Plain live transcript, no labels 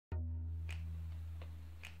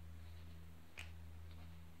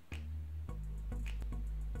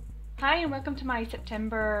Hi and welcome to my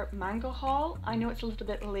September manga haul. I know it's a little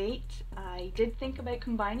bit late. I did think about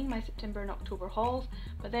combining my September and October hauls,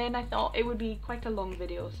 but then I thought it would be quite a long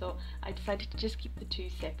video, so I decided to just keep the two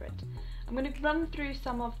separate. I'm going to run through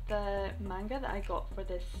some of the manga that I got for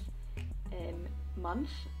this month,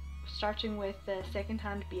 starting with the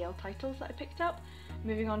second-hand BL titles that I picked up,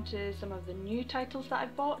 moving on to some of the new titles that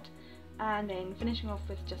I've bought, and then finishing off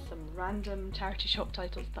with just some random charity shop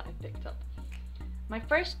titles that I've picked up. My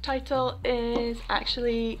first title is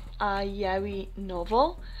actually a yaoi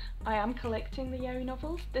novel. I am collecting the yaoi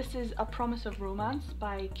novels. This is A Promise of Romance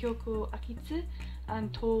by Kyoko Akitsu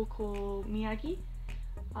and Toko Miyagi.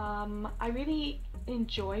 I really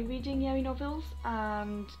enjoy reading yaoi novels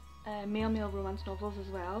and male romance novels as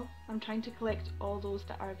well. I'm trying to collect all those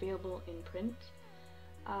that are available in print.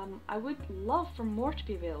 I would love for more to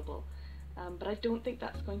be available, but I don't think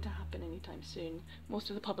that's going to happen anytime soon. Most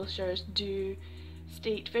of the publishers do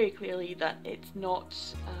state very clearly that it's not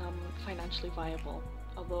financially viable.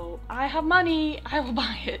 Although I have money, I will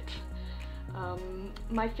buy it.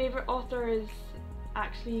 My favourite author is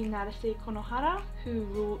actually Narase Konohara, who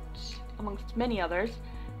wrote, amongst many others,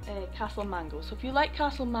 Castle Mango. So if you like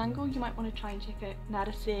Castle Mango, you might want to try and check out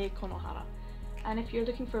Narase Konohara. And if you're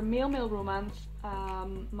looking for male romance,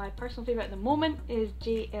 my personal favourite at the moment is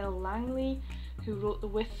J.L. Langley, who wrote the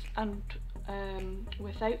With and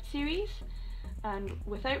Without series. And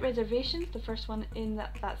Without Reservations, the first one in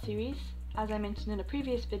that series, as I mentioned in a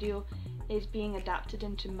previous video, is being adapted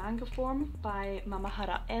into manga form by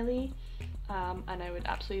Mamahara Eli, and I would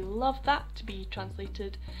absolutely love that to be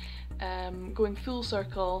translated, going full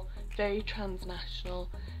circle, very transnational,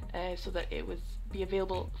 so that it would be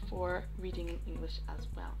available for reading in English as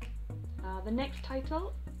well. The next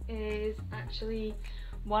title is actually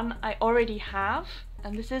one I already have,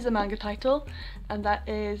 and this is a manga title, and that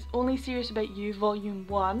is Only Serious About You Volume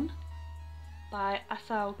 1 by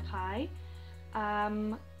Asao Kai.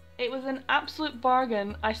 It was an absolute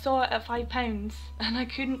bargain. I saw it at £5 and I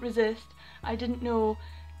couldn't resist. I didn't know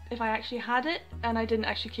if I actually had it, and I didn't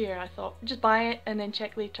actually care. I thought, just buy it and then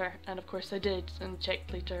check later, and of course I did, and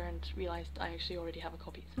checked later and realised I actually already have a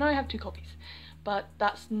copy. So now I have 2 copies, but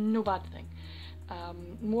that's no bad thing.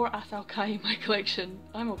 More Asao Kai in my collection,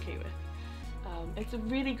 I'm okay with. It's a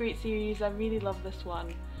really great series. I really love this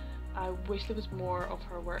one. I wish there was more of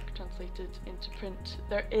her work translated into print.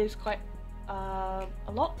 There is quite a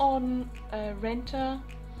lot on Renta,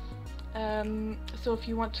 so if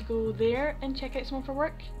you want to go there and check out some of her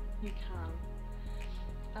work, you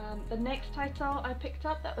can. The next title I picked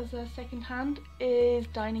up that was a second hand is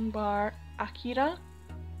Dining Bar Akira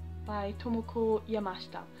by Tomoko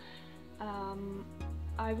Yamashita.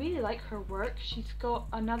 I really like her work. She's got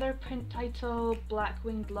another print title, Black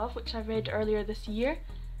Winged Love, which I read earlier this year,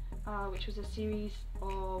 which was a series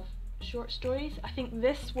of short stories. I think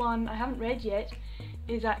this one, I haven't read yet,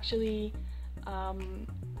 is actually a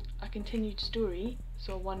continued story,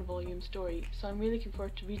 so a 1-volume story, so I'm really looking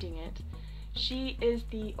forward to reading it. She is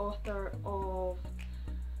the author of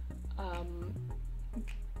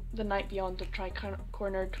The Night Beyond the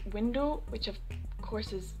Tri-Cornered Window, which of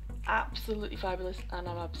course is absolutely fabulous and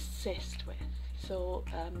I'm obsessed with. So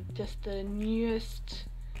just the newest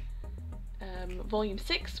volume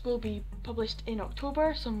 6 will be published in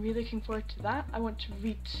October, so I'm really looking forward to that. I want to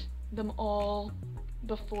read them all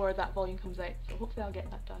before that volume comes out, so hopefully I'll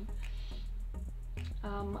get that done.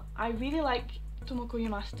 I really like Tomoko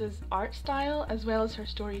Yamashita's art style as well as her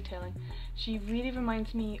storytelling. She really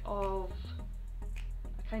reminds me of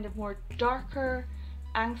a kind of more darker,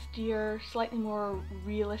 angstier, slightly more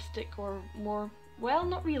realistic, or more, well,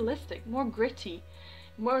 not realistic, more gritty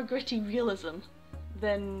realism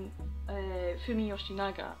than Fumi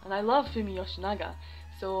Yoshinaga, and I love Fumi Yoshinaga,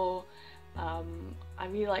 so I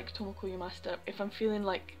really like Tomoko Yamashita. If I'm feeling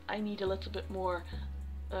like I need a little bit more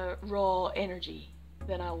raw energy,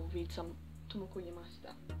 then I will read some Tomoko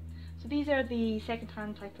Yamashita. So these are the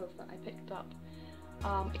second-hand titles that I picked up.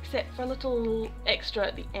 Except for a little extra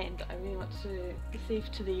at the end. I really want to save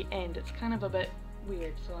to the end. It's kind of a bit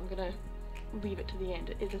weird, so I'm gonna leave it to the end.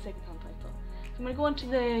 It is a second-hand title. So I'm gonna go on to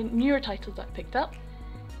the newer titles that I picked up.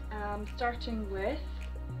 Starting with,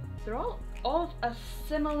 they're all of a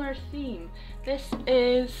similar theme. This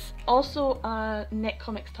is also a Net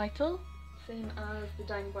Comics title, same as the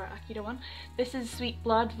Dining Bar Akira one. This is Sweet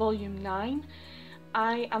Blood Volume 9.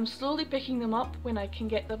 I am slowly picking them up when I can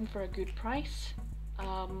get them for a good price.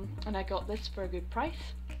 And I got this for a good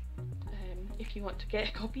price. If you want to get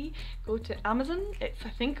a copy, go to Amazon. It's, I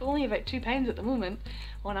think, only about £2 at the moment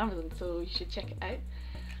on Amazon, so you should check it out.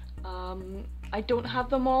 I don't have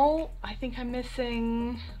them all. I think I'm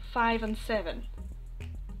missing 5 and 7.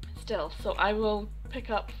 still, so I will pick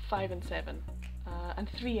up 5 and 7, and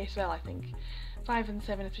 3 as well I think. 5 and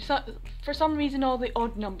 7 and 3, so for some reason all the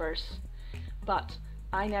odd numbers, but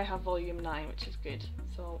I now have volume 9, which is good.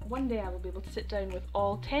 So one day I will be able to sit down with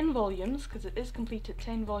all 10 volumes, because it is completed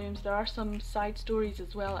 10 volumes. There are some side stories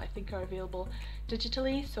as well I think are available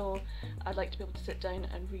digitally, so I'd like to be able to sit down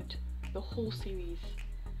and read the whole series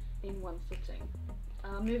in one sitting.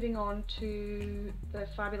 Moving on to the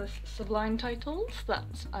fabulous Sublime titles that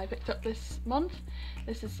I picked up this month.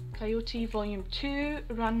 This is Coyote Volume 2,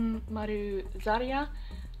 Ran Maru Zarya.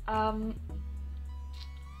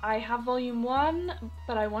 I have Volume 1,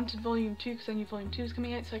 but I wanted Volume 2 because I knew Volume 2 was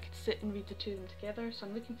coming out, so I could sit and read the two of them together. So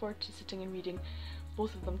I'm looking forward to sitting and reading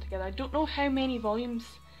both of them together. I don't know how many volumes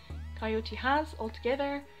Coyote has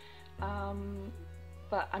altogether,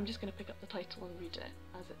 but I'm just going to pick up the title and read it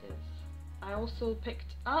as it is. I also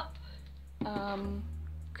picked up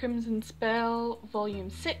Crimson Spell Volume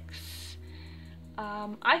 6.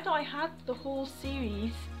 I thought I had the whole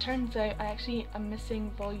series. Turns out I actually am missing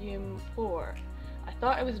Volume 4. I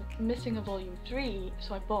thought I was missing a Volume 3,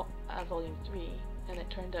 so I bought a Volume 3, and it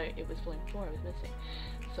turned out it was Volume 4 I was missing.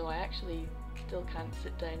 So I actually still can't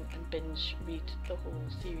sit down and binge read the whole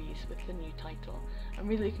series with the new title. I'm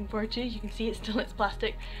really looking forward to it. You can see it's still in its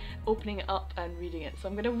plastic, opening it up and reading it. So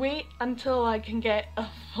I'm going to wait until I can get a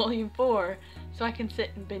Volume 4 so I can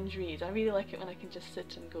sit and binge read. I really like it when I can just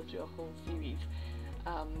sit and go through a whole series.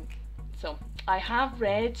 So I have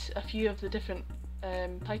read a few of the different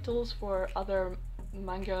titles for other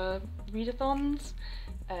manga readathons,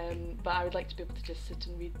 but I would like to be able to just sit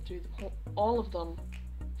and read through all of them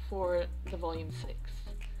for the Volume 6.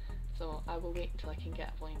 So I will wait until I can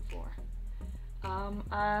get Volume 4.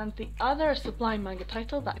 And the other Sublime manga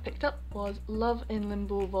title that I picked up was Love in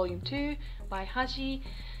Limbo Volume 2 by Haji.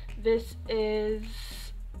 This is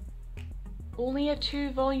only a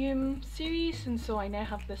 2-volume series, and so I now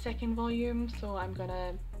have the second volume, so I'm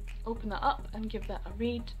gonna open that up and give that a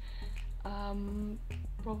read,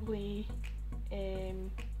 probably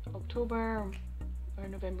in October or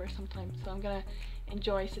November sometime. So I'm gonna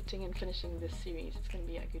enjoy sitting and finishing this series. It's gonna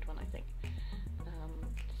be a good one, I think.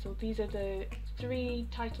 So these are the 3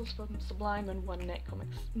 titles from Sublime and 1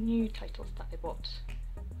 Netcomics new titles that I bought.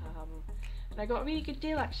 And I got a really good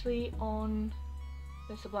deal actually on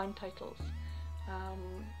the Sublime titles.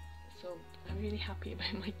 So I'm really happy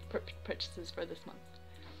about my purchases for this month.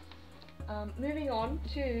 Moving on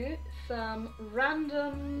to some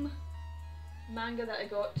random manga that I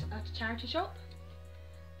got at a charity shop.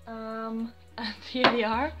 And here they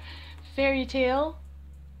are. Fairy Tail,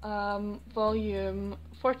 volume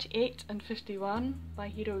 48 and 51 by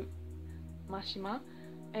Hiro Mashima.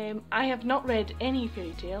 I have not read any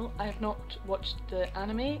Fairy Tail. I have not watched the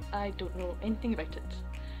anime. I don't know anything about it.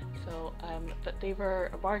 So, but they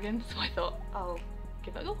were a bargain, so I thought I'll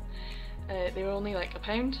give it a go. They were only like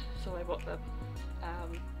 £1, so I bought them.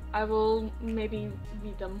 I will maybe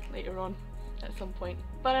read them later on at some point,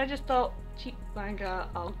 but I just thought, cheap manga,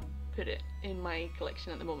 I'll put it in my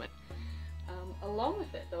collection at the moment. Along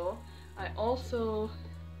with it though, I also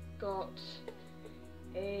got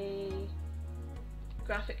a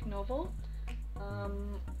graphic novel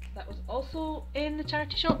that was also in the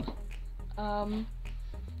charity shop.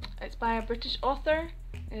 It's by a British author,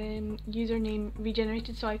 username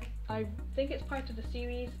Regenerated, so I think it's part of a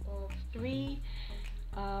series of 3.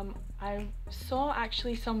 I saw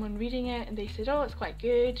actually someone reading it and they said, oh, it's quite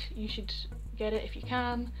good, you should get it if you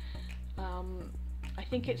can. I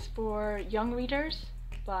think it's for young readers,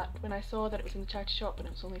 but when I saw that it was in the charity shop and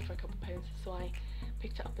it was only for a couple of pounds, so I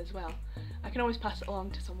picked it up as well. I can always pass it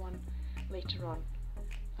along to someone later on.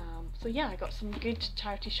 So yeah, I got some good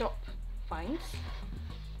charity shop finds.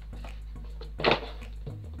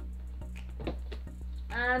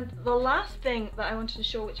 And the last thing that I wanted to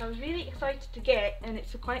show, which I was really excited to get, and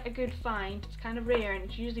it's quite a good find, it's kind of rare and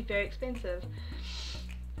it's usually very expensive,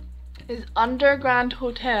 is Underground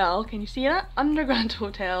Hotel. Can you see that? Underground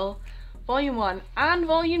Hotel Volume 1 and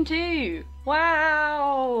Volume 2!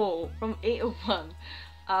 Wow! From 801.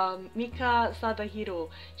 Mika Sadahiro.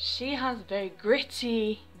 She has very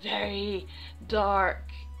gritty, very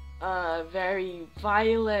dark, very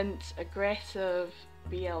violent, aggressive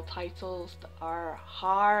BL titles that are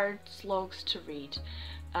hard slogs to read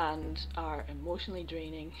and are emotionally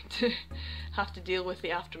draining to have to deal with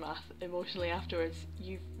the aftermath emotionally afterwards.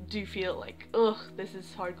 You do feel like, ugh, this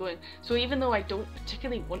is hard going. So even though I don't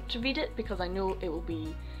particularly want to read it because I know it will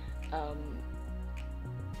be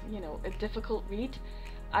you know, a difficult read,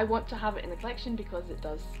 I want to have it in the collection because it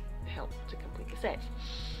does help to complete the set.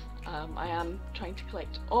 I am trying to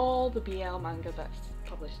collect all the BL manga that's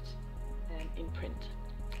published in print.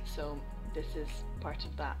 so this is part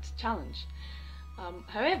of that challenge.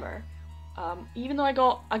 However, even though I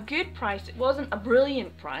got a good price, it wasn't a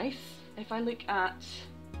brilliant price. If I look at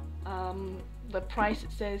the price,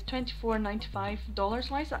 it says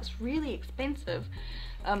 $24.95 wise. That's really expensive.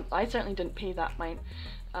 I certainly didn't pay that amount,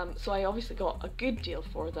 so I obviously got a good deal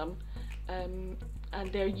for them, and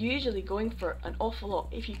they're usually going for an awful lot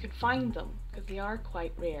if you can find them, because they are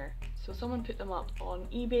quite rare. So someone put them up on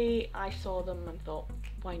eBay, I saw them and thought,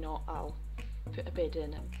 why not, I'll put a bid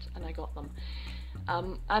in, and I got them.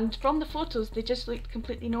 And from the photos they just looked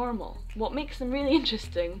completely normal. What makes them really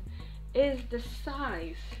interesting is the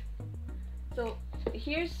size. So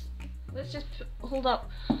here's, let's just hold up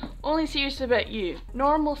Only Serious About You,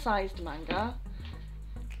 normal sized manga,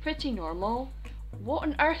 pretty normal. What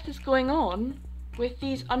on earth is going on with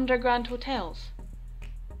these underground hotels?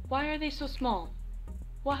 Why are they so small?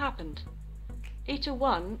 What happened?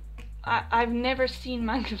 801, I've never seen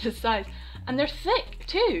manga this size, and they're thick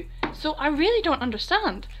too, so I really don't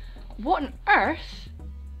understand what on earth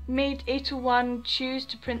made 801 choose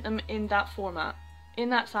to print them in that format, in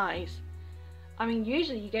that size. I mean,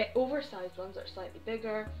 usually you get oversized ones that are slightly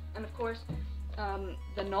bigger, and of course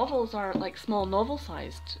the novels are like small novel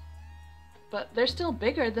sized, but they're still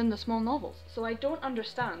bigger than the small novels. So I don't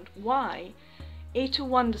understand why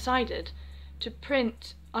 801 decided to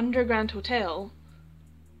print Underground Hotel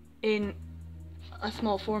in a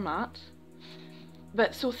small format,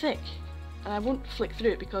 but so thick. And I won't flick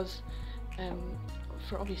through it because,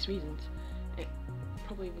 for obvious reasons, it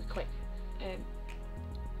probably would be quite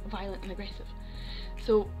violent and aggressive.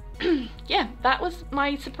 So yeah, that was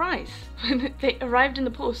my surprise. When they arrived in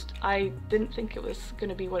the post, I didn't think it was going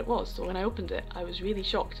to be what it was, so when I opened it I was really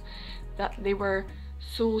shocked that they were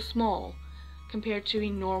so small compared to a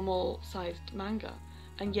normal sized manga,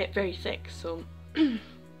 and yet very thick. So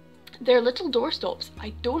they're little doorstops.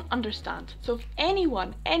 I don't understand. So if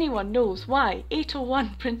anyone knows why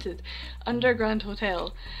 801 printed Underground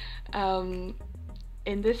Hotel in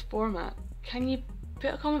this format, can you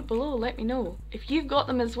put a comment below, let me know. If you've got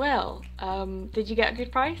them as well, did you get a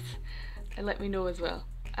good price? And let me know as well.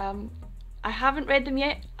 I haven't read them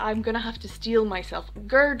yet. I'm gonna have to steel myself,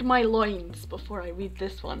 gird my loins before I read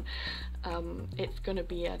this one. It's gonna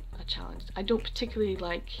be a challenge. I don't particularly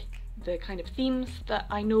like the kind of themes that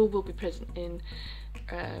I know will be present in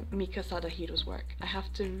Mika Sadahiro's work. I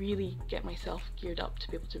have to really get myself geared up to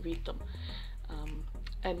be able to read them,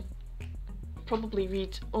 and probably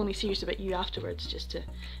read Only Serious About You afterwards, just to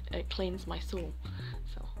cleanse my soul.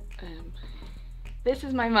 So this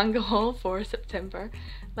is my manga haul for September.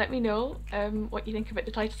 Let me know what you think about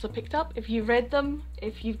the titles I picked up, if you've read them,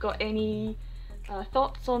 if you've got any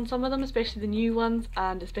thoughts on some of them, especially the new ones,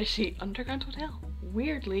 and especially Underground Hotel,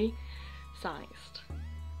 weirdly sized.